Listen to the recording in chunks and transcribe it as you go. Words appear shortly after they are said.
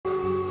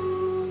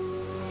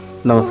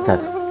नमस्कार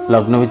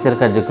लग्न विचार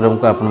कार्यक्रम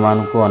को आपण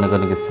मानक अनेक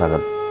अनेक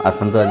स्वागत।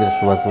 आसंत आज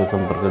शुभाशुभ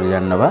संपर्क में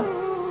जानवा।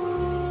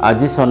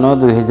 आज सन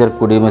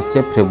 2020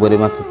 मसीहा फेब्रुआरी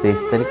मास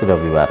 23 तारिख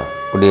रविवार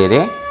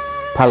ओडिया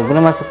फाल्गुन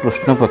मास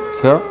कृष्ण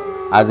पक्ष।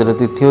 आज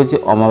तिथि हूँ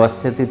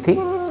अमावास्या तिथि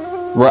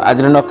व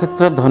आज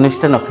नक्षत्र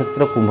धनिष्ठा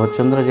नक्षत्र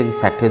कुंभचंद्र जी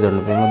 60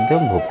 दंड पे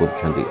भोग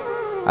कर।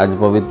 आज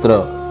पवित्र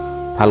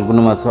फाल्गुन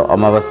मास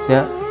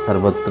अमावास्या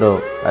सर्वत्र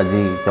आज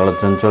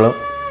चलचंचल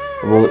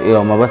और ये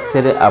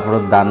अमावास्या आप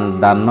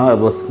दान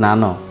और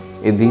स्नान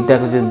ये दुईटा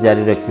को जो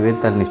जारी रखिए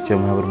तार निश्चय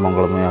भाव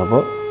मंगलमय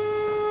हम।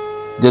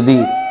 जदि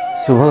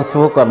शुभ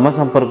शुभ कर्म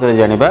संपर्क में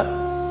जाना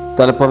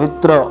ताल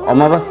पवित्र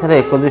अमावास्या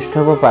एकदृष्ट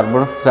और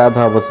पार्वण श्राद्ध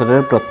अवसर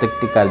में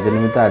प्रत्येक कार्य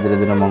निमित्त आज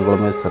दिन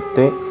मंगलमय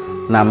सत्वे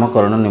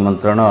नामकरण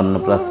निमंत्रण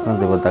अन्नप्राशन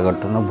देवता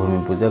गठन भूमि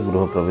पूजा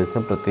गृह प्रवेश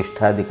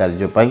प्रतिष्ठा आदि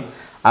कार्यपाई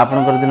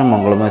आपणकर दिन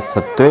मंगलमय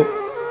सत्वे।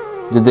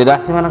 जदि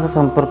राशि मान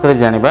संपर्क में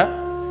जाना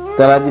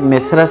तार आज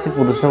मेष राशि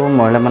पुरुष और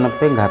महिला मान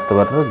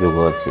घातबार जोग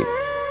अच्छी।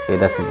 ये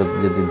राशि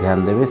प्रति जदि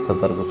ध्यान देवे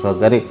सतर्क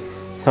सहकारी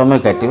समय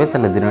काटे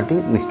ताले दिनटी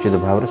निश्चित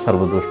भाव में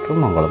सर्वदृष्टि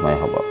मंगलमय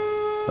हम।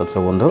 दर्शक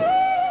बंधु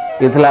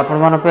ये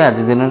आपण आज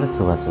दिन में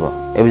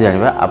शुभाशुभ। एवं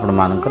जाना आपण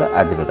मानकर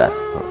आज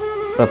राशिफल।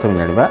 प्रथम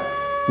जाना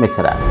मेष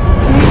राशि।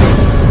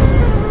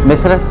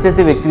 मेष राशि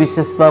जाति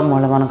व्यक्तिशेष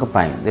महिला मान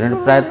दिन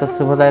प्रायतः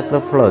शुभदायक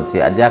फल अच्छी।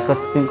 आज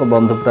आकस्मिक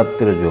बंधु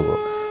प्राप्तिर जोग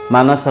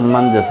मान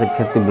सम्मान जश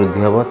ख्याति वृद्धि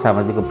हम।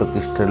 सामाजिक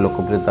प्रतिष्ठा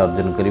लोकप्रियता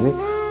अर्जन करेंगे।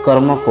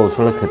 कर्म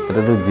कौशल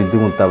क्षेत्र में जिद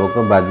मुताबक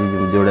बाजी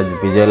जोड़ा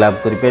विजय लाभ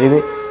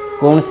करेंगे।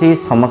 कौन सी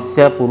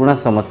समस्या पुराणा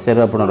समस्या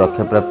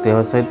रक्षा प्राप्ति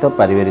होगा सहित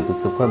पारिवारिक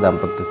सुख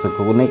दाम्पत्य सुख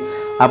को नहीं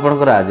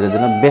आपंकर आज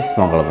दिन बेस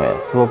मंगलमय।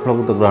 शुभ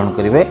फल तो ग्रहण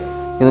करेंगे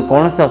कि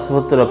कौन से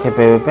अशुभत्व रक्षा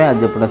पाइबा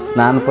आज आप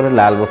स्नान पर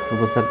लाल वस्त्र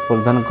पोशाक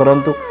परिधान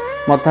करूँ।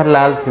 मथार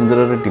लाल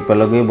सिंदूर टीपा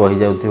लगे बही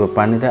जाऊँ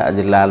पानी आज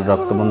लाल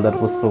रक्तमंदार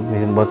पुष्प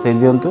बसई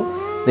दिंतु।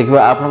 देखिए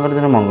आपंकर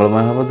दिन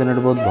मंगलमय हम। दिन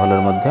बहुत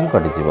भल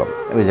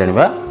कटिज।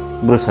 जाना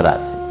वृष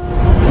राशि।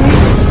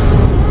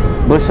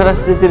 वृष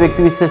राशि जी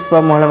व्यक्तिशेष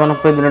महिला मान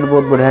दिन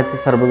बहुत बढ़िया अच्छी।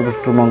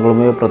 सर्वदृष्टि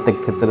मंगलमय प्रत्येक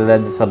क्षेत्र में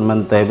आज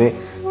सम्मानित हे।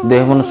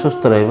 देह मन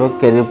सुस्थ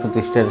रैरियर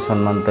प्रतिष्ठा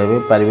सम्मानित हे।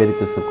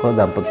 पारिवारिक सुख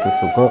दाम्पत्य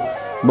सुख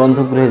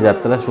बंधुगृह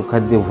यात्रा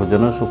सुखाद्य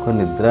भोजन सुख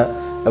निद्रा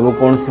और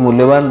कौन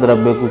मूल्यवान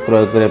द्रव्य को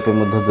क्रय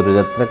करने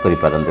दूरयात्रा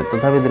करें।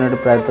 तथापि दिन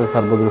प्रायतः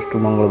सर्वदृष्टि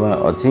मंगलमय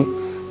अच्छी।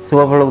 शुभ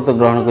फल तो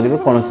ग्रहण करेंगे।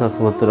 कौन से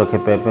अशुभत्व रक्षा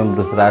पाइबा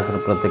वृष राशि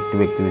प्रत्येक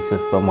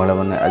व्यक्तिशेष महिला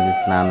मैंने आज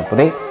स्नान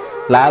पर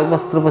लाल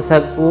वस्त्र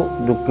पोशाक को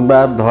कि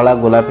धला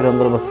गोलापी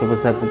रंगर वस्त्र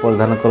पोशाक को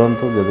परिधान करूँ।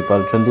 जदि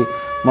पार्टी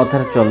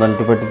मथार चंदन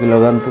टीपा टिकी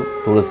लगातु।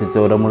 तुलसी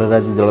चौरामूल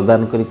आज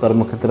जलदान कर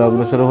कर्मक्षेत्र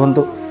अग्रसर हूँ।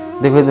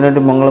 देखिए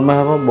दिन मंगलमय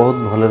हम। बहुत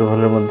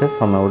भल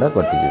समय गुड़ा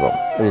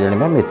कटिज।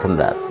 जाना मिथुन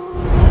राशि।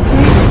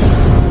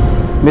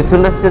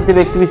 मिथुन राशि जाति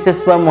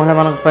व्यक्तिशेष महिला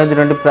मान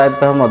दिन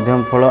प्रायतः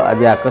मध्यम फल।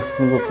 आज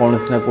आकस्मिक कौन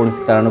ना कौन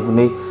कारण को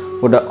नहीं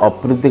गोटे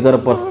अप्रीतिकर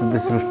परिस्थिति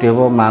सृष्टि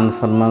हो। मान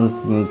सम्मान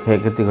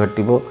क्षयक्षति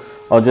घटव।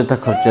 अजथा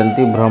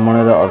खर्चाती भ्रमण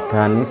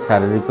अर्थहानि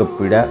शारीरिक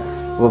पीड़ा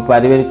और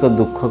पारिवारिक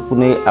दुख को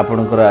नहीं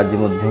आपणकर आज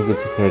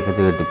किसी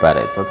क्षयक्षति घटी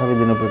पारे। तथापि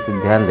दिन प्रति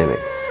ध्यान देवे।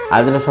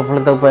 आज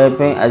सफलता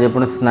पाइबा आज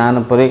आप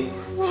स्नान पर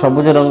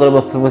सबुज रंगर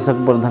वस्त्र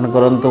पोशाक परिधान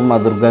करूँ।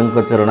 माँ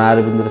दुर्गा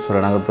चरणारविंद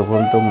शरणागत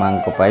हूँ। माँ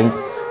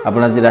आप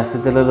आज राशि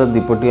तेलर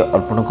दीपटी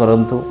अर्पण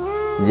करूँ।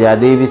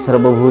 ज्यादेवी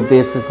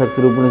सर्वभूतेषु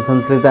शक्तिरूपिणी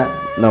संश्रिता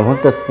नमो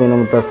तस्मै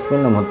नमो तस्मै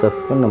नमो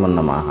तस्मै नमो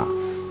नमः।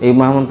 यही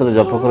महामंत्र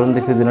जप कर।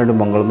 देखिए दिन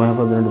मंगलमय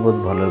हम। दिन बहुत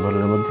भल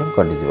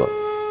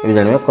कटिज।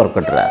 जाना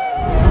कर्कट राशि।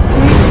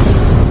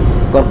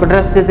 कर्कट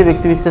राशि जाति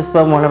व्यक्तिशेष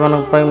महिला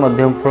मान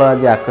मध्यम फल।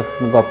 आज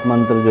आकस्मिक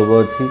अपमानतर जोग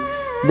अच्छी।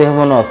 देह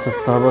मन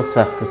अस्वस्थ हम।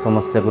 स्वास्थ्य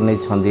समस्या को नहीं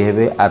छंदी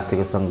हे।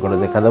 आर्थिक संकट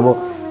देखादेव।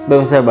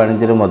 व्यवसाय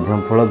वाणिज्य मध्यम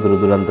फल। दूर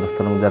दूरांतर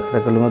स्थान को यात्रा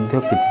कले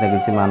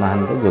कि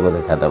मानहानि जोग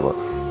देखादेव।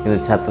 कि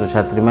छात्र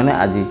छात्री मैंने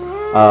आज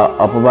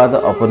अपवाद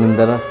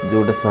अपनिंदार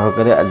जोटा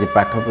सहकारी आज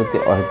पाठ प्रति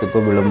अहेतुक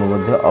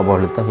विलम्ब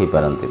अवहेलित हो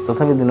पारती।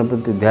 तथापि दिन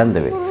प्रति ध्यान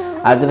देवे।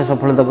 आज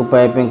सफलता को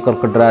पाइबा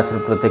कर्कट राशि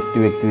प्रत्येक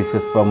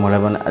व्यक्तिशेष महिला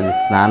मैंने आज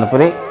स्नान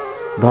पर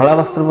धला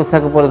वस्त्र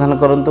पोशाक परिधान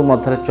करूँ।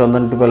 मथार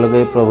चंदन टीपा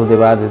लगे प्रभु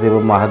देवाधिदेव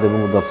महादेव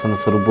को दर्शन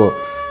स्वरूप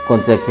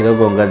कंचा क्षीर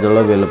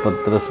गंगाजल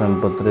बेलपत्र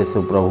स्वयंपत्र ये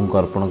सब प्रभु को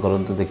अर्पण करूँ।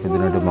 देखिए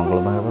दिन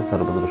मंगलमय हम।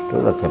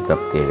 सर्वदृष्टि रक्षा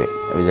प्राप्ति हे।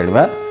 अभी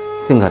जाना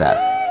सिंह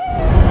राशि।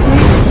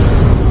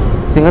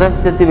 सिंह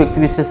राशि जाति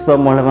व्यक्तिशेष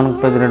महिला मान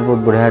दिन बहुत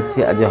बढ़िया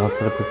अच्छी। आज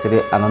हसर खुशी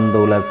आनंद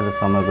उल्लास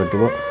समय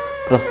कटो।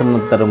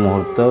 प्रसन्नतार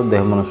मुहूर्त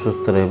देह मन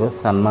सुस्थ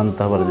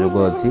रम्मानित हबार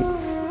जोग अच्छी।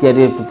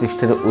 क्यारियर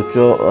प्रतिष्ठा उच्च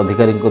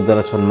अधिकारी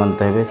द्वारा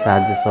सम्मानित हे।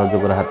 साहाय्य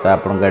सहयोग हाथ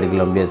आप गाड़ी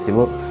लंबी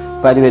आसो।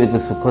 पारिवारिक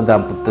सुख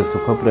दाम्पत्य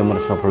सुख प्रेम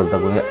सफलता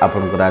को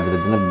आपंकर आज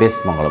दिन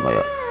बेस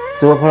मंगलमय।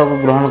 शुभ फल को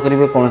ग्रहण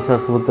करेंगे। कौन से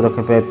अशुभत्व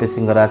रक्षा पाइबा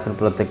सिंह राशि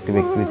प्रत्येक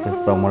व्यक्तिशेष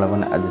महिला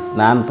मैंने आज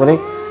स्नान पर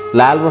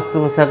लाल वस्त्र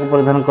पोशाक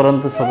परिधान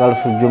करूँ। सकाल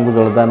सूर्य को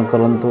जलदान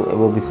करूँ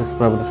और विशेष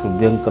भाव में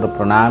सूर्यंकर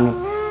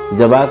प्रणामी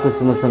जबा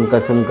कुसुम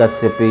संकाशम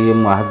काश्यपेय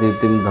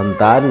महाद्युतिम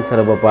धंतानि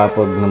सर्व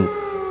पापघ्नम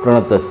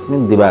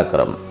प्रणतस्मिन्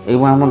दिवाकरम। यही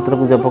महामंत्र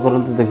को जप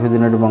करूँ। देखिए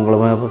दिन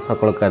मंगलमय हम।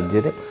 सकल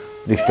कार्य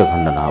दृष्ट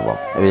खंडन हम।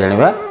 ए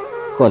जाना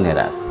कन्या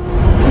राशि।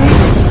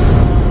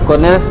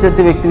 कन्या राशि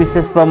जाति व्यक्ति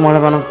विशेष महिला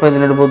मान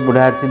दिन बहुत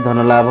बढ़िया अच्छी धन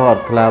लाभ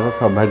अर्थ लाभ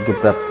सौभाग्य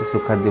प्राप्ति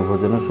सुखाद्य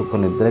भोजन सुख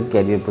निद्रा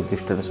कैरियर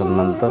प्रतिष्ठा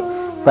सम्मानित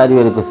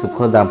पारिवारिक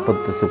सुख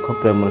दाम्पत्य सुख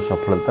प्रेम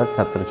सफलता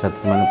छात्र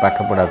छात्री मैंने पाठ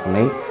पढ़ा को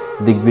नहीं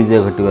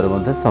दिग्विजय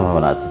घटार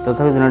संभावना अच्छी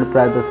तथा दिन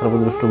प्रायतः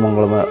सर्वदृष्टि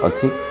मंगलमय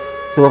अच्छी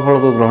शुभफल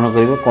को ग्रहण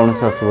करेंगे कौन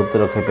से असुभूत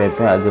रक्षा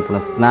पाइप आज आप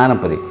स्नान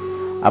पर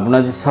आप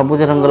आज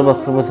सबुज रंगर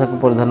वस्त्र पोशाक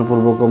परिधान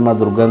पूर्वक माँ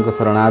दुर्गा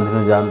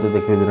शरणाधीन जातु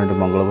देखिए दिन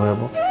मंगलमय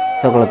हम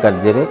सकल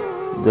कार्य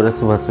जोड़ा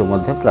शुभाशुभ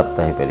प्राप्त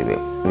हो पारे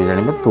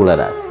जानवे तुला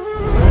राशि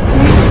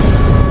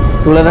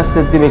तुला राशि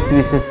जाति व्यक्ति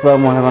विशेष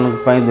महिला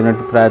मान दिन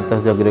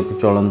प्रायतः जगी रखी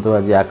चलतु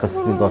आज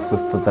आकस्मिक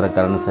असुस्थतार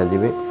कारण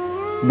साजिबे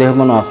देह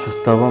मन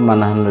असुस्थ हम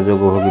मानहानि जोग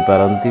भोगी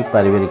पारती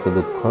पारिवारिक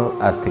दुख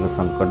आर्थिक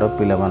संकट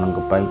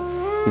पाई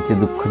किसी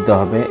दुखित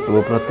हे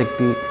और प्रत्येक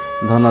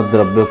धन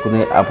द्रव्य को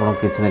नहीं आपड़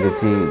किसी न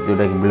कि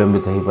जोटा कि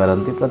विलंबित हो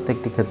पारती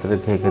प्रत्येक क्षेत्र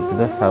क्षय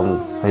क्षेत्र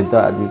सहित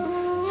आज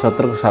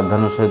सतर्क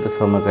सावधान सहित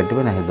समय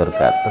काटे ना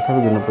दरकार तथा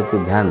दिन प्रति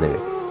ध्यान देवे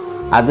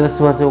आज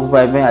शुभाशुभ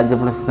पाइबे आज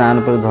आप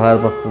स्नान पर धड़ा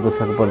वस्त्र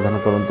पोशाक परिधान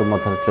करूँ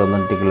मथार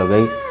चंदन टिक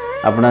लगे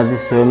आप आज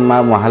स्वयं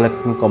माँ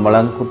महालक्ष्मी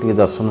कमला को टी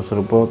दर्शन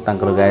स्वरूप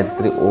तांकर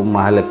गायत्री ओम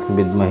महालक्ष्मी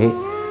विद्महे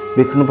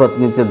विष्णु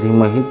पत्नी च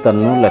धीमहि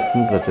तन्नो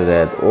लक्ष्मी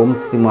प्रचोदयात् ओम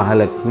श्री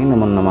महालक्ष्मी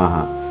नमो नमः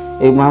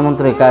एक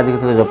महामंत्र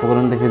एकाधिक थर जप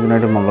कर देखिए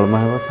दिन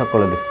मंगलमय हो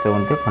सकल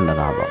दृष्टि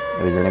खंडन हम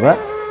ये जाना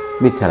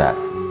बिछा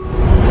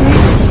राशि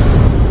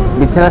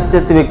बिछा राशि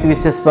जाति व्यक्ति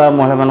विशेष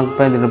महिला मान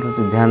दिन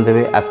प्रति ध्यान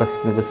देवे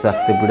आकस्मिक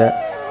स्वास्थ्य पीड़ा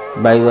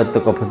वायुवात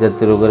कफ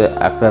जातीय रोग में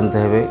आक्रांत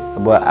हे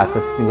और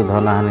आकस्मिक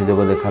धनहानि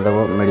जोग देखादेव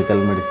मेडिकल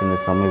मेडिसिन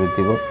समय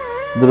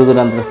बीतब दूर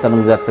दूरांत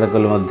स्थान को यात्रा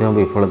कले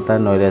विफलता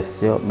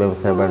नैराश्य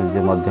व्यवसाय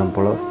वाणिज्य मध्यम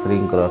फल स्त्री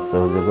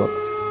असहयोग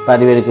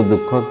पारिवारिक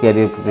दुख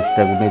कैरियर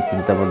प्रतिष्ठा को नहीं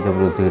चिंता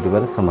वृद्धि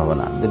घटार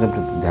संभावना दिन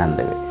प्रति ध्यान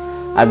देवे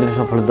आज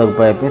सफलता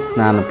पाइबे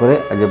स्नान पर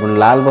आज आप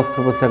लाल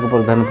वस्त्र पोशाक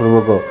परिधान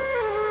पूर्वक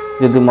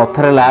यदि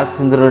मथार लाल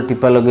सिंदूर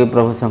टीपा लगे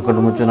प्रभु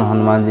संकटमोचन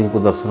हनुमान जी को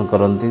दर्शन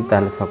करती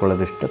ताले सकल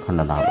दृष्टि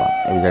खंडन हम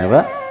ये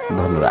जाना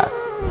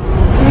धनुराशि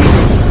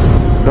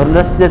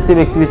धनुराशि जाति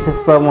व्यक्ति विशेष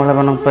महिला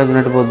मान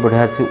दिन बहुत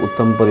बढ़िया अच्छी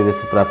उत्तम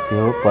परिवेश प्राप्ति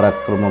हो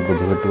पराक्रम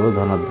वृद्धि घटो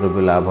धन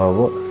द्रव्य लाभ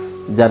हो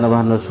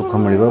जानवाहन सुख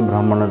मिल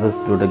भ्रमण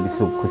जोटा कि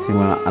सुख खुशी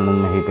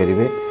आनंद हो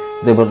पारे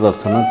देव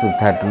दर्शन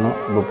तीर्थाटन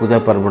और पूजा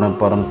पार्वण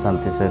परम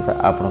शांति सहित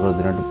आपंकर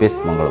दिन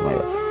बेस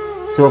मंगलमय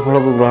शुभफल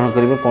को ग्रहण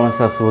करेंगे कौन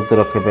से अशुभूत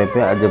रक्षा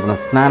पाइबे आज आप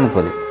स्नान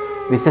पर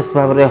विशेष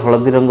भाव में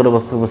हलदी रंगर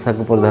वस्त्र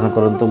पोशाक परिधान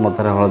करूँ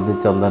मथार हलदी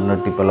चंदन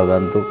टीपा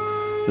लगातु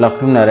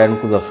लक्ष्मी नारायण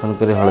को दर्शन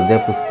कर हलदिया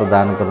पुष्प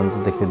दान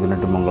करूँ देखिए दिन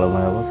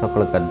मंगलमय हम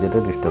सकल कार्य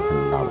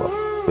दृष्टिखंडन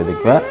हम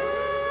देखा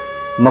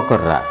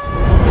मकर राशि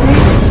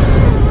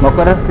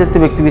मकर राशि जाति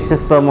व्यक्ति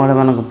विशेष महिला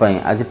मान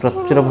आज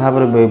प्रचुर भाव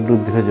में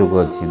व्यवृद्धि जोग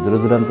अच्छी दूर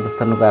दूरांत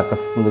स्थान को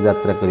आकस्मिक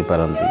यात्रा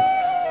करपारती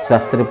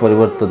स्वास्थ्य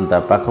परिवर्तनता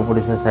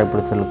पाखपड़िशा साई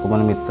पड़िशा लोक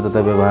मैंने मित्रता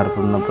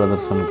व्यवहारपूर्ण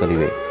प्रदर्शन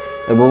करेंगे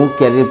और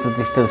कैरियर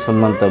प्रतिष्ठा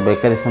सम्मानित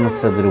बेकारी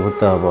समस्या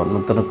दूरीभूत हम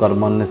नूतन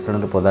कर्म अन्वेषण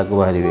में पदा को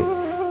बाहर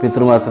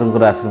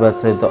पितृमातर आशीर्वाद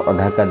सहित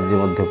अधा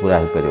कार्य पूरा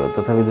हो पार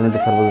तथा दिन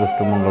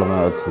सर्वदृष्टि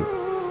मंगलमय अच्छी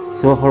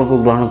शुभफल को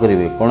ग्रहण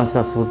करेंगे कौन से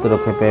अशुभूत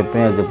रक्षा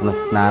पाइबे आज आप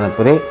स्नान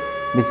पर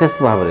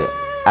विशेष भाव में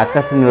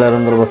आकाश नीला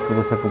रंगर वस्त्र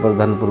पोशाक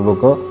परिधान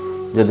पूर्वक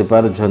जदि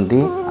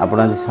पार्टी आप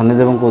आज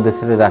शनिदेव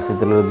उद्देश्य राशि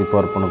तेल दीप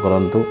अर्पण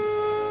करूँ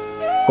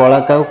कला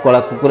काऊ कला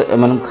कुकुर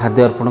एम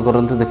खाद्य अर्पण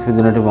करूँ देखिए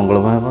दिन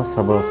मंगलमय हम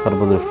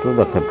सर्वदृष्टि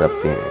रक्षा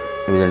प्राप्ति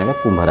है जाना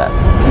कुंभ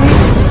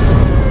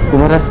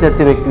राशि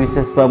जाति व्यक्ति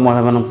विशेष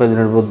महिला मान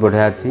दिन बहुत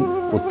बढ़िया अच्छी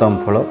उत्तम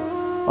फल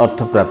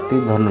अर्थ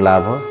प्राप्ति धन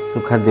लाभ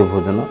सुखाद्य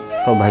भोजन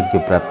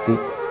सौभाग्य प्राप्ति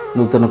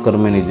नूतन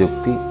कर्म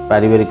नियुक्ति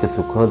पारिवारिक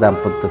सुख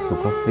दाम्पत्य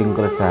सुख स्त्री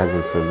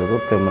साहाय्य सहयोग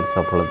प्रेम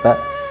सफलता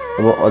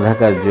और अधा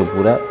कार्य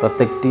पूरा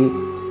प्रत्येक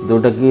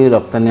जोटा कि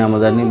रप्तानी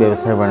आमदानी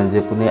व्यवसाय वाणिज्य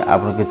को नहीं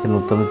आप किसी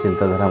नूतन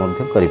चिंताधारा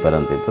करें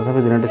तथा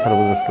दिन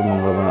सर्वदृष्टि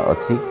मंगलमय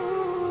अच्छी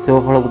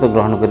शुभफल को तो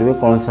ग्रहण करेंगे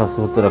कौन से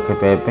अशुभूत रक्षा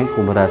पाइबे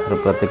कुंभ राशि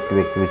प्रत्येक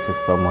व्यक्ति विशेष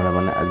महिला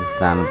मैंने आज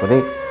स्नान पर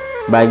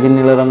बैगनी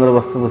नील रंगर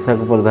वस्त्र पोशाक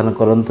परिधान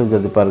करूँ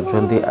जदि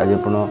पार्टी आज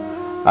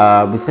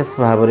आप विशेष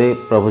भाव में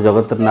प्रभु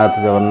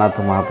जगतनाथ जगन्नाथ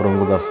महाप्रभु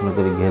को दर्शन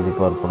कर घी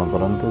दीप अर्पण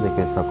करूँ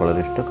देखिए सकल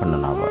रिष्ट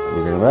खंडन हम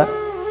जाना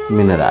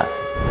मीन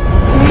राशि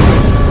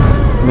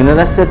मीन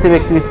राशि जाति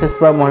व्यक्ति विशेष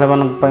महिला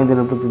मान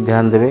दिन प्रति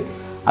ध्यान देवे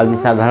आज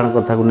साधारण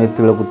कथा को नहीं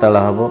तिलकु ताल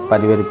हम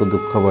पारिवारिक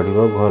दुख बढ़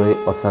घर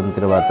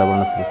अशांतिर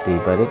वातावरण सृष्टि हो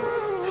पारे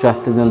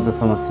स्वास्थ्यजनित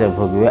समस्या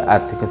भोगे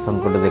आर्थिक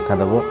संकट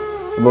देखादेव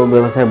और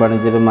व्यवसाय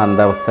वाणिज्य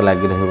मांदावस्था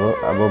लगी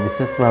रहा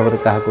विशेष भाव में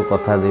क्या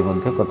कथा दे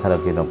कथा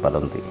रखी न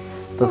पारती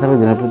तथा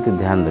दिन प्रति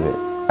ध्यान देवे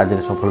आज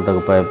सफलता को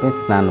पाइबे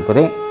स्नान पर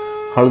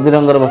हलदी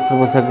रंगर वस्त्र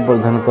पोशाक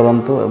परिधान करूँ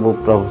और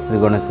प्रभु श्री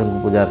गणेश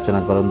को पूजा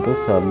अर्चना करूँ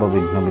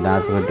सर्वविघ्न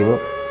विनाश घटो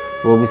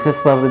और विशेष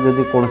भाव में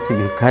जदि कौन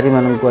भिखारी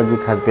मानक आज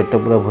पेट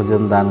पूरा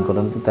भोजन दान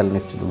करती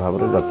निश्चित भाव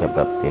में रक्षा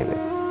प्राप्ति है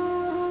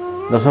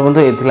दर्शक बंधु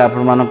ये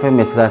आपण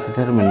मेष राशि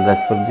ठार मीन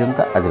राशि पर्यंत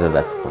आज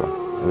राशिफल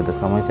अभी तो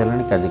समय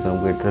चलानी कार्यक्रम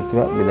को ये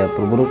रखा विदाय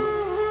पूर्व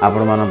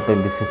आपण मान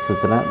विशेष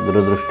सूचना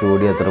दूरदृष्टि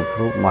ओडिया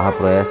तरफ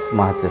महाप्रयास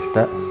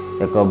महाचेष्टा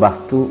एक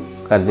वास्तु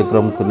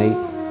कार्यक्रम को नहीं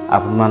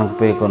आपण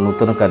एक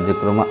नूतन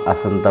कार्यक्रम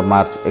आसंता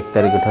मार्च 1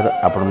 तारिख ठार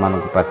आपण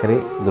पाखे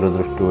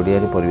दूरदृष्टि ओडिया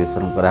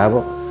परिवेशन कराब।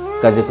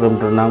 कार्यक्रम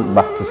नाम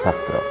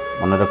वास्तुशास्त्र।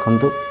 मन रखु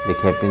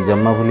देखा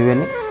जमा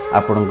भूलें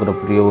आपणकर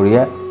प्रिय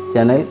ओडिया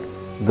चैनल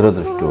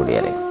दूरदृष्टि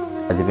ओडिया।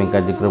 आज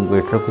कार्यक्रम को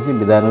ये रखुच्छी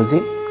विदाय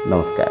नौची।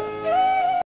 नमस्कार।